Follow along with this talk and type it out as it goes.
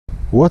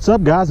What's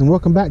up, guys, and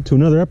welcome back to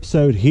another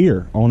episode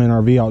here on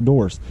NRV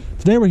Outdoors.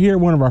 Today we're here at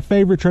one of our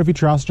favorite trophy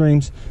trout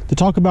streams to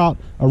talk about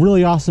a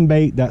really awesome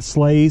bait that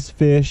slays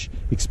fish,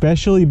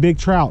 especially big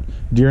trout,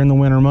 during the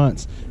winter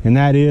months, and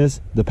that is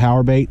the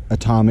Berkley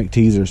Atomic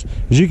teasers.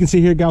 As you can see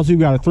here, guys, we've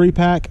got a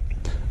 3-pack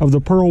of the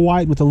pearl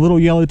white with a little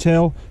yellow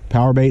tail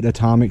Berkley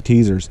Atomic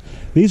teasers.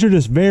 These are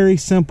just very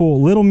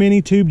simple little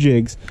mini tube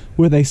jigs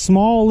with a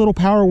small little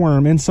power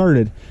worm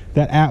inserted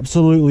that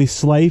absolutely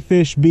slay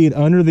fish, be it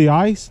under the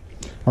ice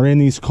or in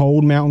these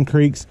cold mountain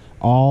creeks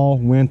all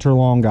winter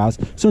long, guys.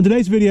 So in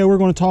today's video, we're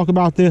going to talk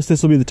about this.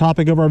 This will be the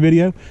topic of our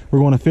video. We're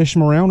going to fish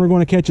them around. We're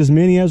going to catch as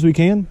many as we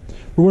can.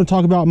 We're going to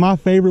talk about my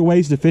favorite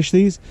ways to fish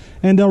these,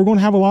 and we're going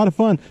to have a lot of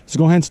fun. So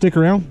go ahead and stick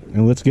around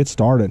and let's get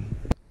started.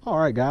 All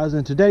right, guys,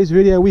 in today's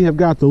video, we have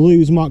got the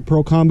Lews Mach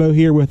Pearl combo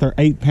here with our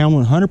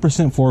 8-pound 100%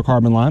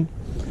 fluorocarbon line.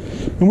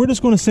 And we're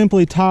just going to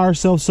simply tie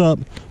ourselves up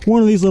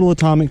one of these little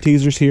atomic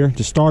teasers here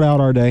to start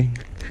out our day.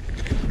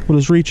 We'll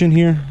just reach in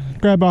here,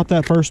 grab out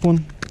that first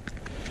one,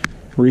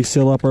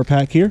 reseal up our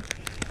pack here,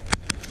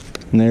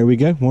 and there we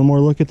go. One more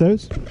look at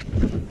those.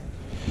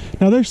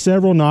 Now there's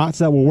several knots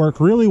that will work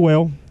really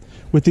well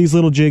with these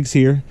little jigs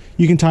here.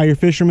 You can tie your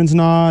fisherman's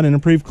knot, an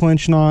improved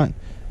clinch knot,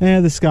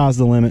 the sky's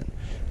the limit.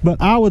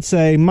 But I would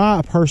say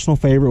my personal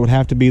favorite would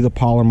have to be the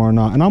Polymer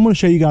knot, and I'm going to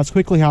show you guys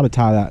quickly how to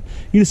tie that.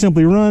 You just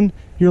simply run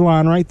your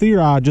line right through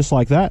your eye just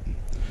like that.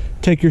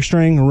 Take your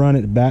string and run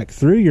it back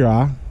through your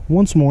eye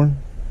once more,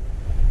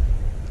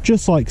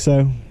 just like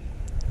so,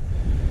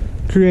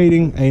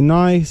 creating a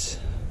nice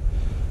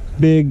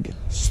big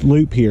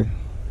loop here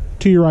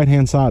to your right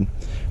hand side.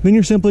 Then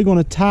you're simply going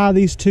to tie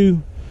these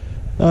two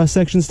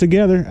sections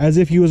together as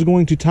if you was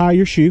going to tie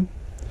your shoe,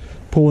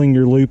 pulling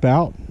your loop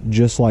out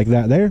just like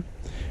that there.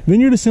 Then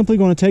you're just simply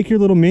going to take your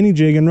little mini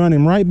jig and run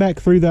him right back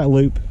through that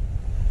loop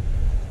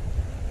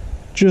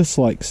just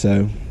like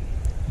so.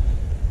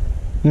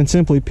 And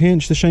simply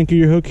pinch the shank of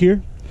your hook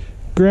here,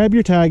 grab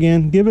your tag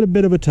in, give it a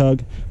bit of a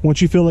tug.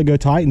 Once you feel it go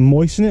tight, and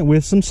moisten it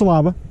with some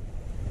saliva.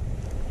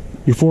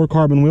 Your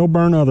fluorocarbon will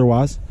burn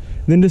otherwise.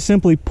 Then just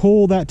simply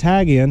pull that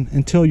tag in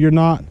until your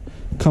knot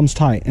comes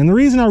tight. And the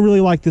reason I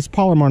really like this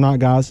Polymer knot,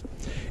 guys,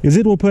 is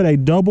it will put a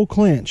double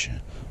clinch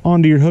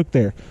onto your hook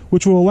there,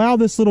 which will allow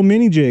this little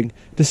mini jig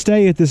to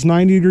stay at this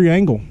 90-degree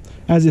angle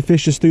as it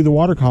fishes through the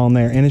water column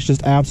there, and it's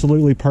just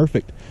absolutely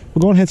perfect.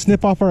 We'll go ahead and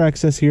snip off our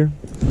excess here.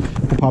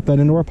 We'll pop that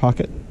into our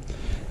pocket.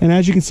 And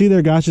as you can see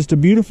there, guys, just a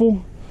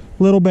beautiful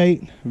little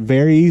bait,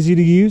 very easy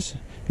to use,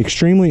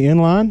 extremely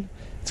inline.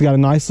 It's got a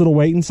nice little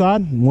weight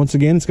inside. Once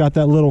again, it's got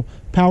that little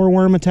power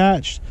worm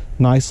attached.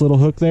 Nice little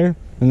hook there.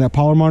 And that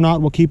Polymer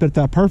knot will keep it at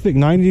that perfect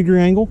 90-degree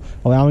angle,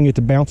 allowing it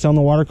to bounce down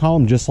the water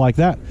column just like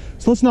that.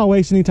 So let's not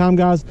waste any time,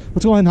 guys.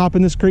 Let's go ahead and hop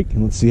in this creek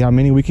and let's see how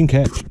many we can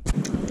catch.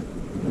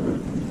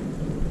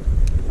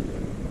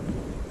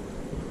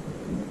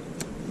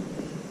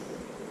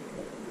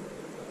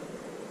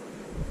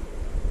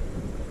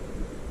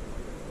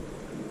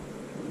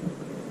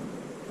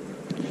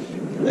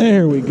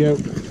 There we go.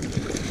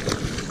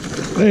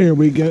 There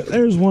we go.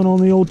 There's one on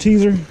the old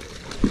teaser.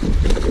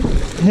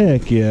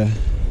 Heck yeah.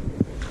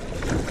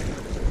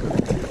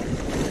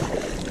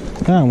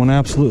 That one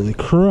absolutely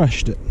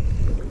crushed it.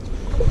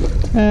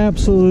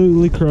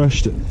 Absolutely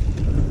crushed it.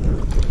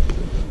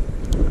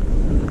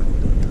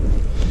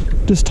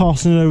 Just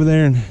tossing it over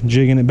there and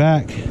jigging it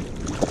back.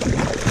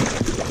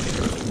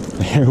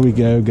 There we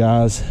go,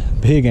 guys.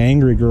 Big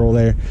angry girl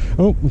there.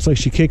 Oh, looks like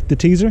she kicked the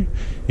teaser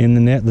in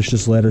the net. Let's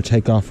just let her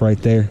take off right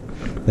there.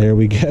 There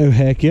we go.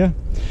 Heck yeah.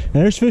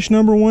 And there's fish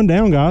number one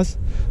down, guys.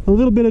 A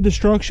little bit of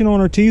destruction on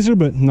our teaser,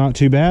 but not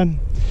too bad.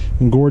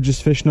 And gorgeous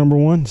fish number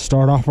one to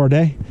start off our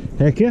day.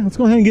 Heck yeah. Let's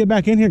go ahead and get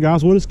back in here,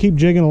 guys. We'll just keep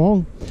jigging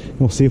along.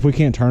 We'll see if we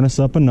can't turn us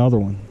up another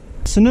one.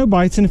 So no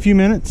bites in a few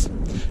minutes.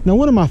 Now,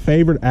 one of my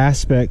favorite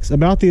aspects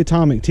about the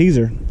Atomic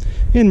teaser,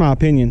 in my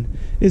opinion,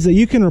 is that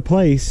you can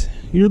replace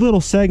your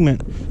little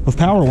segment of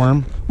power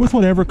worm with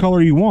whatever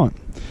color you want.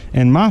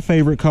 And my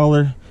favorite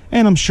color,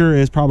 and I'm sure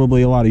is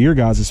probably a lot of your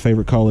guys'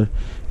 favorite color,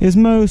 is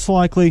most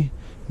likely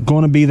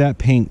going to be that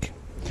pink.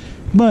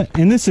 But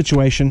in this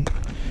situation,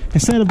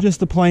 instead of just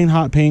the plain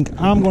hot pink,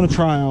 I'm going to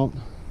try out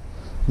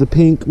the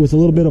pink with a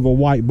little bit of a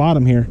white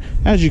bottom here.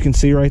 As you can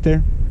see right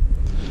there,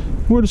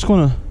 we're just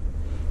going to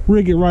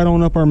rig it right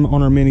on up on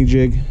our mini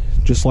jig,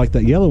 just like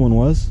that yellow one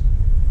was.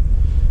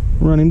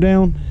 Run him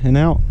down and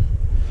out,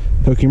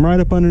 poke him right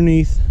up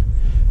underneath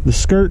the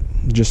skirt,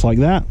 just like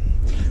that.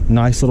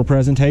 Nice little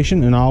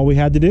presentation, and all we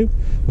had to do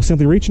was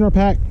simply reach in our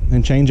pack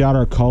and change out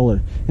our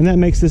color, and that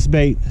makes this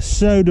bait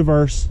so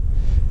diverse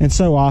and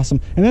so awesome.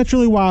 And that's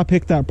really why I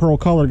picked that pearl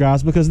color,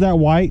 guys, because that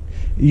white,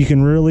 you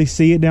can really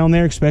see it down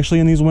there, especially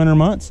in these winter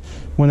months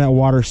when that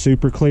water's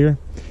super clear.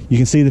 You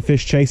can see the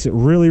fish chase it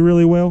really,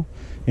 really well,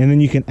 and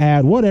then you can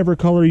add whatever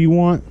color you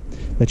want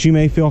that you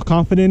may feel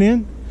confident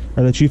in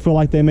or that you feel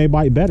like they may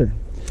bite better.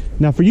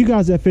 Now, for you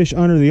guys that fish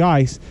under the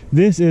ice,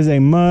 this is a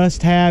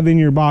must-have in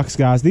your box,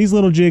 guys. These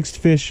little jigs to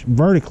fish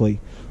vertically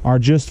are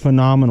just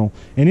phenomenal,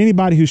 and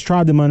anybody who's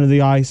tried them under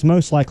the ice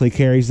most likely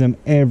carries them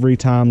every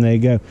time they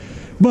go.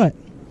 But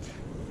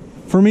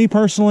For me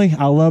personally,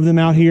 I love them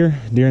out here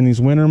during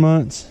these winter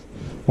months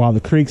while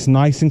the creek's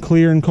nice and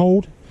clear and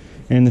cold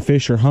and the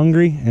fish are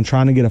hungry and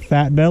trying to get a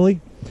fat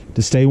belly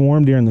to stay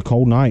warm during the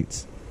cold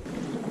nights.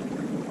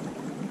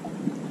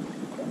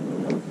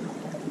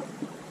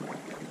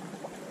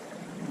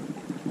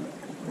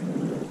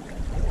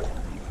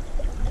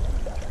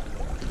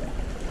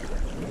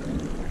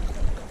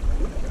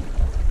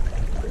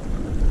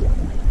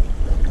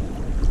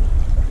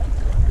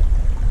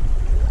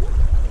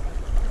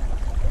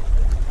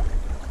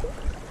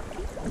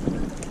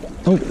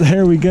 Oh,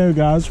 there we go,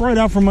 guys. Right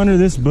out from under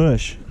this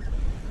bush.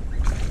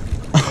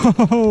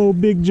 Oh,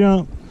 big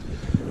jump.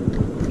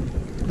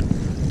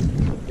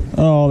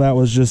 Oh, that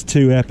was just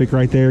too epic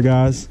right there,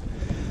 guys.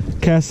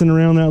 Casting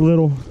around that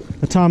little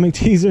atomic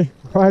teaser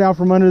right out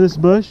from under this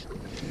bush.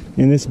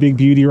 And this big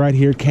beauty right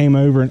here came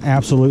over and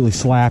absolutely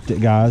slapped it,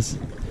 guys.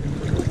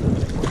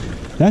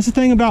 That's the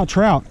thing about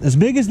trout. As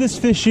big as this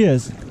fish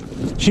is,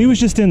 she was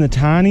just in the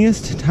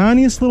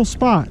tiniest little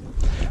spot,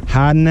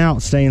 hiding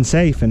out, staying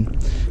safe. And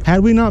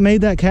had we not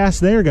made that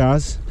cast there,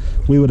 guys,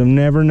 we would have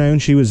never known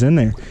she was in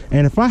there.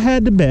 And if I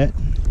had to bet,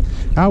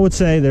 I would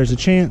say there's a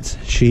chance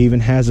she even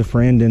has a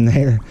friend in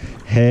there.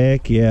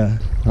 Heck yeah.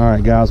 All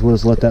right, guys, we'll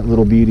just let that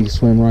little beauty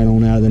swim right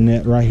on out of the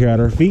net right here at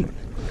our feet.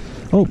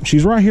 Oh,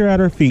 she's right here at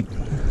our feet.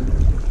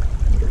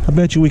 I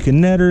bet you we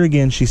can net her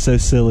again. She's so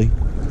silly.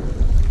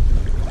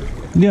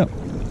 Yep,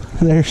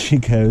 there she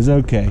goes.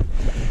 Okay,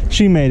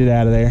 she made it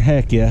out of there.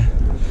 Heck yeah.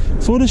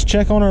 So we'll just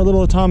check on our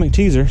little atomic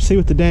teaser, see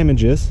what the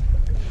damage is.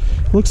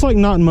 Looks like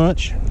not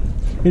much.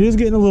 It is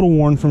getting a little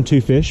worn from two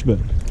fish, but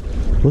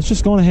let's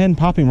just go ahead and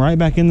pop him right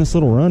back in this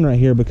little run right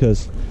here,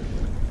 because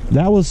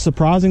that was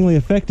surprisingly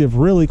effective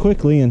really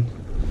quickly, and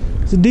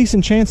there's a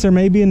decent chance there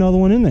may be another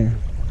one in there.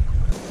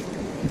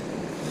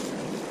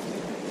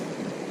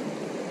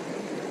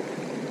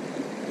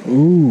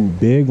 Ooh,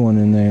 big one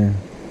in there.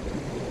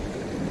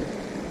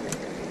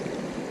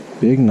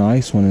 Big,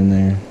 nice one in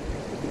there.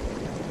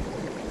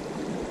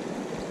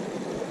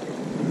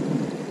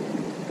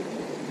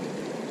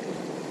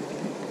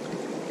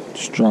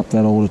 Just drop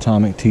that old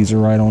atomic teaser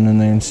right on in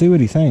there and see what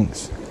he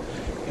thinks.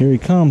 Here he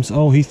comes.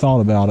 Oh, he thought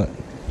about it.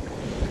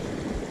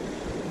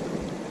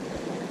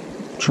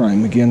 Try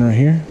him again right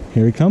here.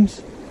 Here he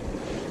comes.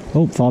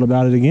 Oh, thought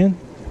about it again.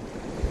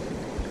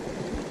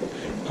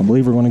 I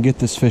believe we're going to get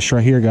this fish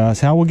right here, guys.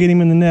 How we'll get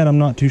him in the net, I'm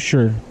not too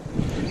sure.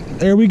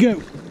 There we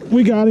go.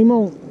 We got him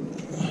on.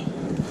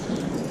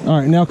 All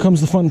right, now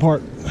comes the fun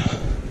part.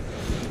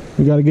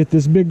 We got to get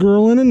this big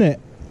girl in the net.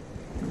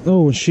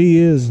 Oh, she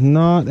is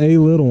not a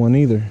little one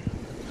either.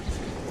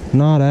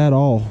 Not at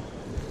all.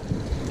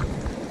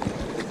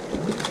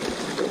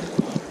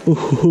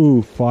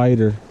 Ooh,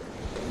 fighter.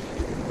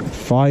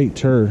 Fight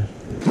her.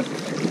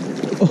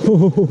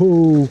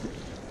 Oh,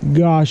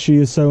 gosh, she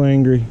is so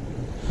angry.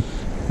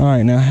 All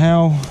right, now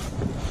how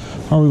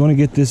are we going to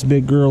get this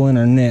big girl in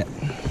our net?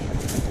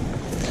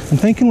 I'm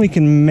thinking we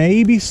can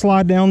maybe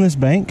slide down this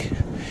bank.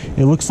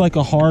 It looks like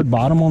a hard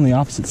bottom on the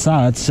opposite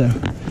side, so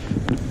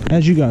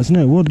as you guys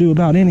know, we'll do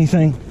about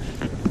anything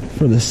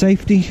for the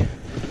safety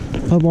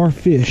of our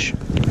fish.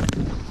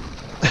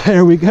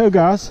 There we go,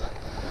 guys.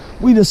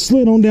 We just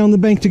slid on down the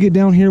bank to get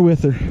down here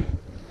with her.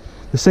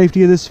 The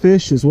safety of this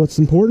fish is what's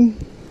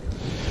important.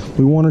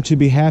 We want her to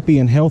be happy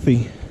and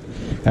healthy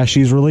as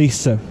she's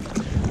released, so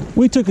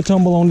we took a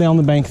tumble on down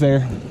the bank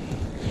there,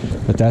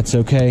 but that's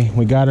okay.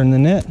 We got her in the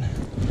net.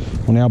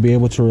 We'll now be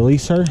able to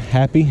release her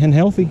happy and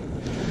healthy.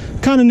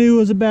 Kind of knew it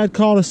was a bad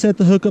call to set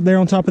the hook up there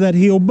on top of that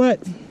heel, but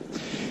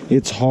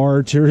it's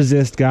hard to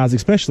resist, guys,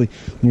 especially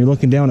when you're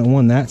looking down at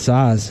one that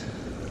size.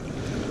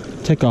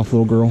 Take off,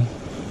 little girl.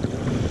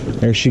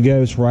 There she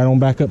goes, right on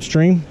back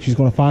upstream. She's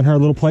going to find her a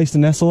little place to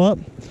nestle up.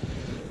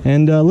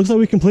 And looks like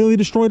we completely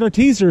destroyed our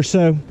teaser,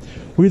 so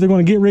we're either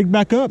going to get rigged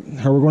back up,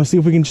 or we're going to see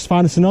if we can just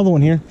find us another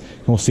one here.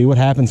 And we'll see what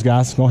happens,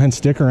 guys. Go ahead and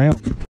stick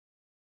around.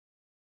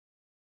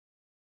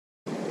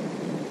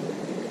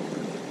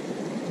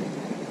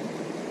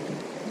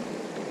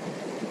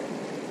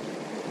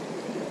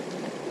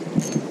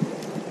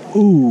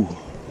 Ooh.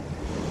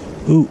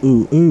 Ooh,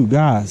 ooh, ooh,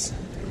 guys.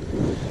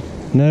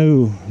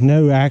 No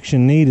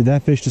action needed.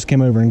 That fish just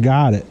came over and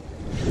got it.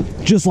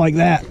 Just like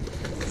that.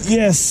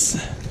 Yes.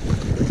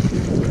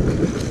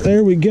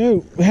 There we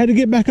go. We had to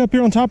get back up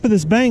here on top of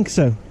this bank,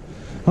 so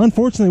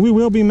unfortunately we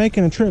will be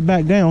making a trip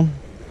back down.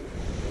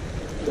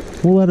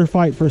 We'll let her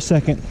fight for a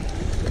second.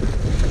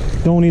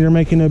 Don't need her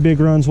making no big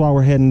runs while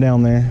we're heading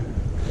down there.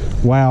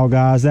 Wow,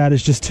 guys, that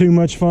is just too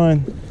much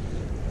fun.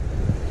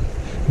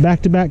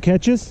 Back-to-back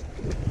catches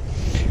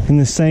in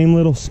the same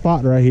little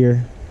spot right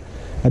here.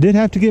 I did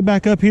have to get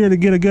back up here to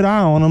get a good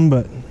eye on them,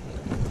 but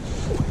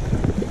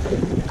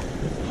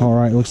all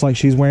right, looks like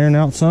she's wearing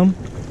out some.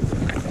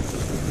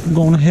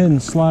 Going ahead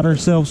and slide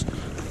ourselves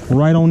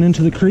right on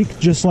into the creek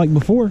just like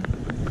before.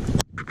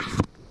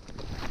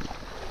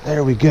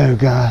 There we go,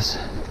 guys.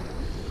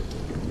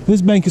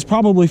 This bank is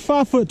probably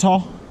 5 foot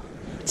tall.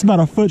 It's about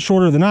a foot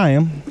shorter than I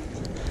am,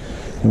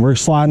 and we're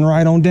sliding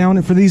right on down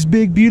it for these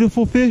big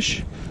beautiful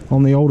fish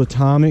on the old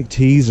atomic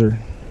teaser.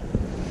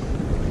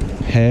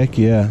 Heck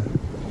yeah.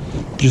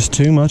 Just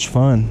too much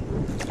fun.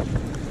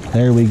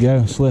 There we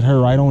go. Slid her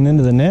right on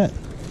into the net.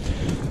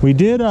 We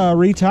did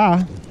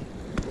retie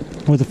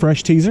with a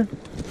fresh teaser,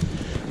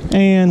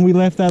 and we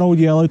left that old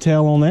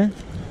yellowtail on there.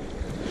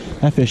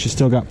 That fish has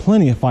still got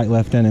plenty of fight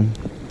left in him.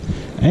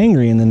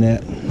 Angry in the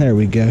net. There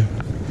we go.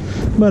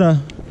 But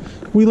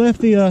we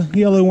left the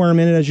yellow worm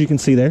in it, as you can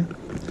see there.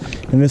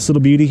 And this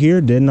little beauty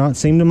here did not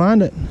seem to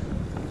mind it.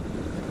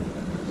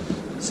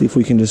 See if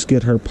we can just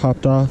get her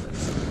popped off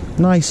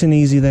nice and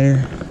easy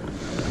there.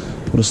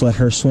 We'll just let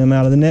her swim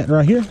out of the net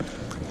right here.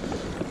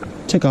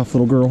 Take off,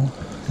 little girl.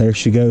 There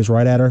she goes,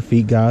 right at our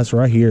feet, guys,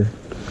 right here.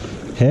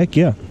 Heck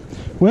yeah.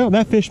 Well,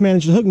 that fish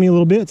managed to hook me a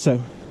little bit,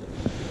 so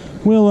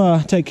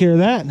we'll take care of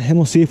that, and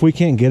we'll see if we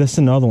can't get us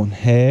another one.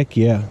 Heck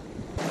yeah.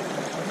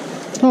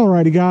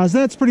 Alrighty, guys,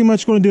 that's pretty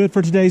much going to do it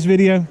for today's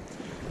video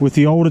with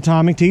the old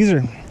Atomic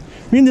teaser.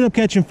 We ended up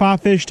catching 5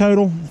 fish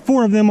total,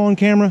 4 of them on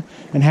camera,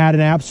 and had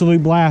an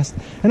absolute blast.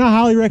 And I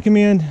highly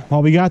recommend,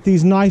 while we got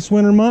these nice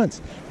winter months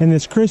and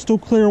this crystal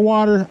clear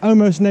water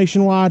almost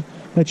nationwide,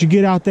 that you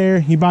get out there,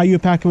 you buy you a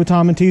pack of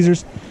Atomic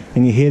teasers,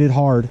 and you hit it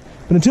hard.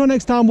 But until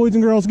next time, boys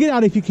and girls, get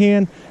out if you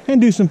can and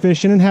do some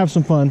fishing and have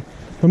some fun.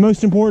 But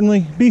most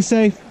importantly, be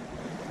safe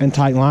and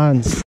tight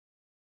lines.